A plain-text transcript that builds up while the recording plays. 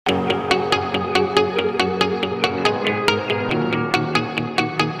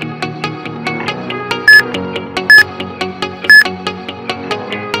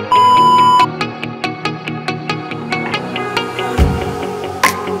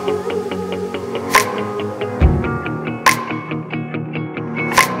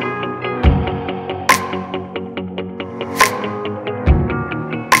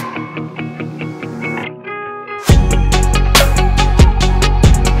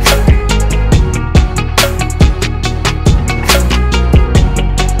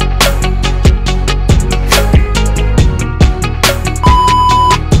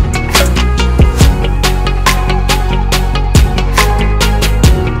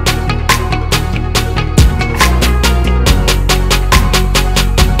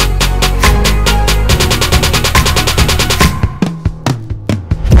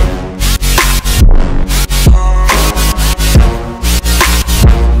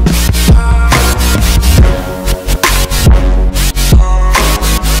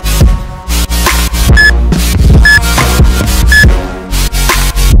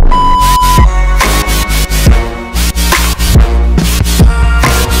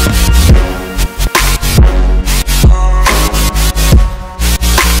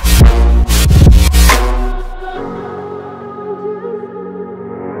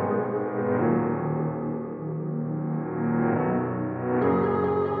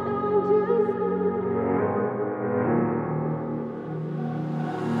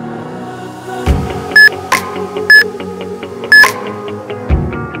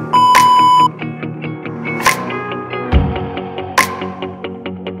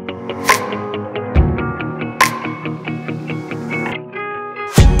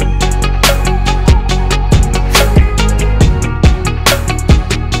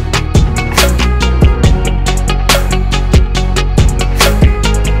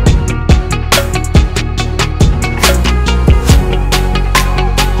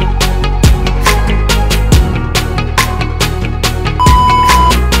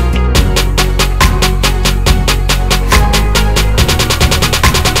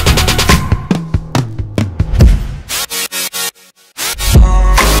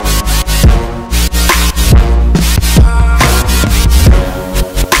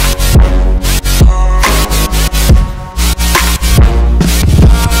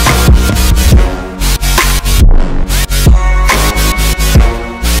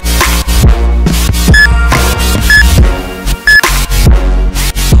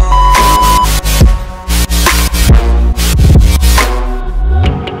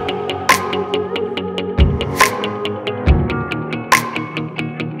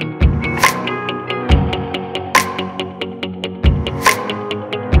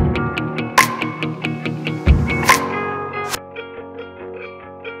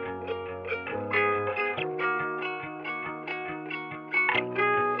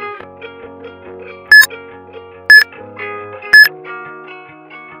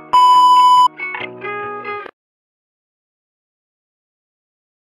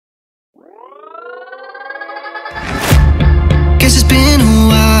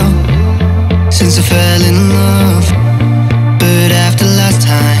since I fell in love, but after last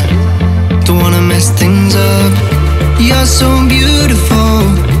time, don't wanna mess things up. You're so beautiful,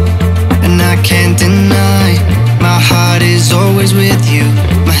 and I can't deny. My heart is always with you,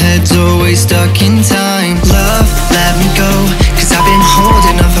 my head's always stuck in time. Love, let me go, 'cause I've been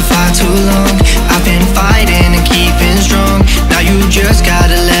holding on for far too long. I've been fighting and keeping strong. Now you just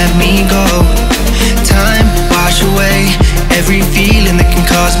gotta let me go. Time, wash away every feeling that can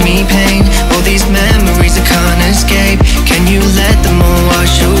cause me pain. All these memories I can't escape, can you let them all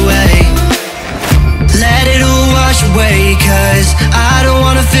wash away? Let it all wash away, 'cause I don't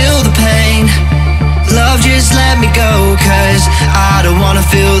wanna feel the pain. Love, just let me go, 'cause I don't wanna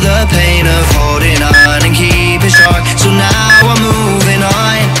feel the pain of holding on and keeping strong. So now I'm moving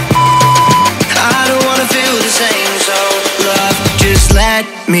on. I don't wanna feel the same, so love, just let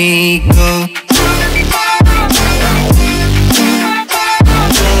me go.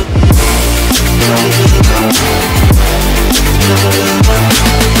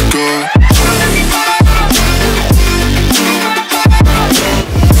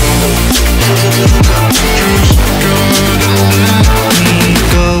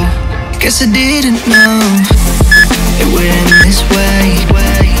 Guess I didn't know it would end this way.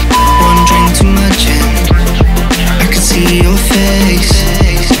 One drink too much and I could see your face.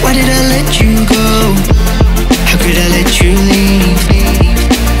 Why did I let you go? How could I let you leave?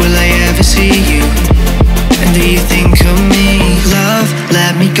 Will I ever see you? And do you think of me? Love,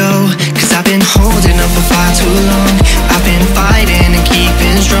 let me go, 'cause I've been holding up for far too long. I've been fighting and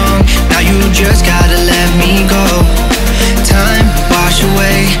keeping strong. Now you just gotta let me go. Time, wash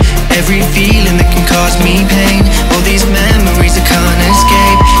away every feeling that can cause me pain. All these memories I can't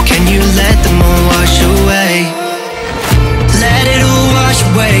escape, can you let them all wash away? Let it all wash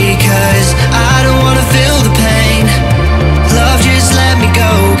away, 'cause I don't wanna feel the pain. Love, just let me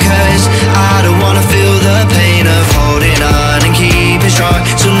go, 'cause I don't wanna feel the pain of holding on and keeping strong.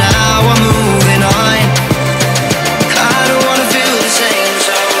 So now I'm moving on. I don't wanna feel the same,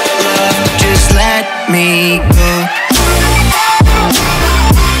 so love, just let me go.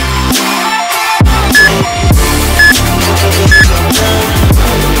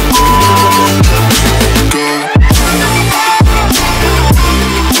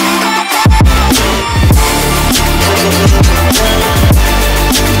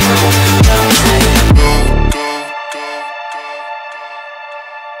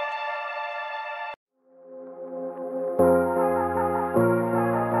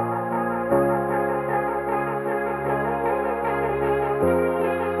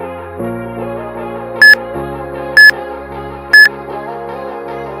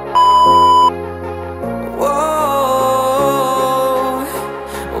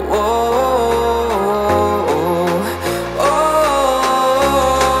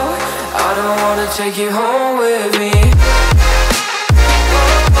 Take you home with me.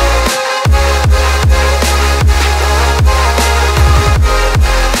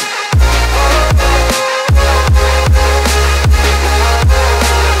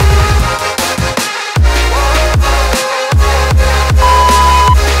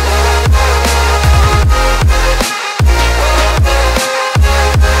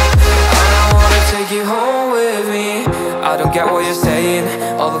 I don't get what you're saying,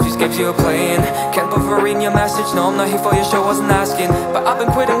 all of these games you're playing. Can't bother reading your message, no I'm not here for your show, wasn't asking. But I've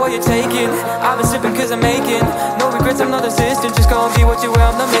been quitting what you're taking, I've been sipping cause I'm making no regrets, I'm not insistent, just go and be what you were,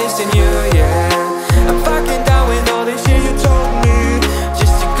 I'm not missing you, yeah. I'm fucking down with all this shit you told me,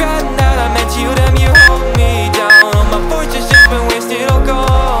 just regretting that I met you, damn you hold me down. All my fortune's just been wasted, all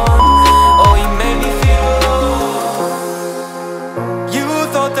gone. Oh, you made me feel alone. You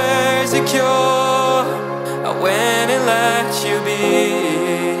thought there's a cure, I went and let you be.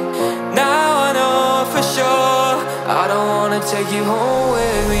 Now I know for sure I don't wanna take you home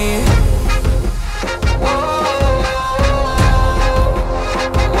with me.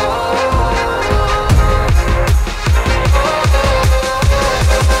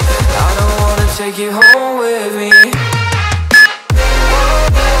 I don't wanna take you home.